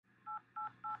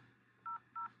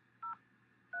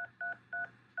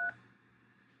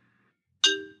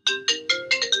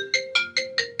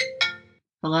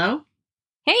Hello?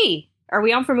 Hey, are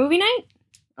we on for movie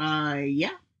night?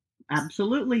 Yeah,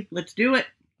 absolutely. Let's do it.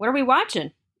 What are we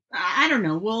watching? I don't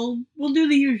know. We'll do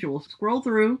the usual. Scroll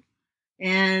through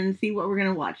and see what we're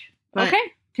gonna watch. But Okay.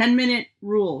 10-minute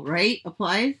rule, right?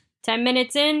 Applies? 10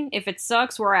 minutes in. If it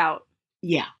sucks, we're out.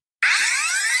 Yeah.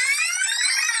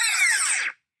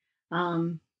 I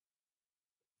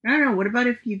don't know. What about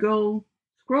if you go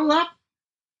scroll up?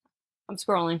 I'm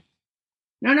scrolling.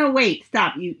 No, wait.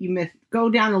 Stop. You missed. Go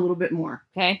down a little bit more.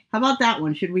 Okay. How about that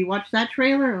one? Should we watch that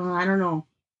trailer? Oh, I don't know.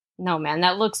 No, man,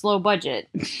 that looks low budget.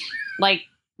 Like,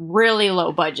 really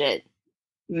low budget.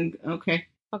 Okay.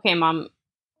 Okay, Mom.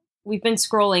 We've been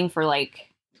scrolling for like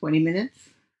 20 minutes?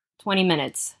 20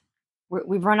 minutes.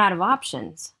 We've run out of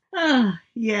options.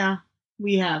 Yeah.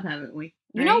 We have, haven't we?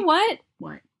 You know what?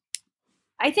 What?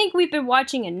 I think we've been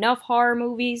watching enough horror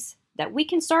movies that we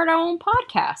can start our own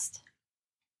podcast.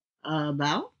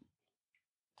 About?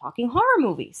 Talking horror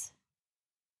movies.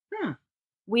 Huh.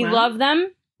 We Well- love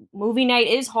them. Movie night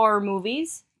is horror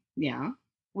movies. Yeah.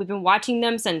 We've been watching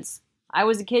them since I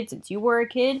was a kid, since you were a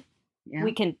kid. Yeah.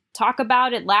 We can talk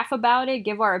about it, laugh about it,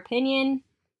 give our opinion.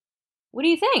 What do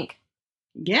you think?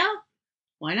 Yeah.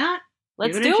 Why not?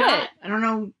 Let's Give a do shot. it. I don't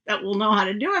know that we'll know how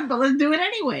to do it, but let's do it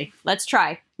anyway. Let's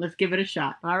try. Let's give it a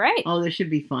shot. All right. Oh, this should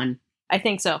be fun. I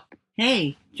think so.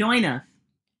 Hey, join us.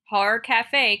 Horror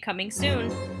Cafe coming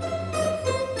soon.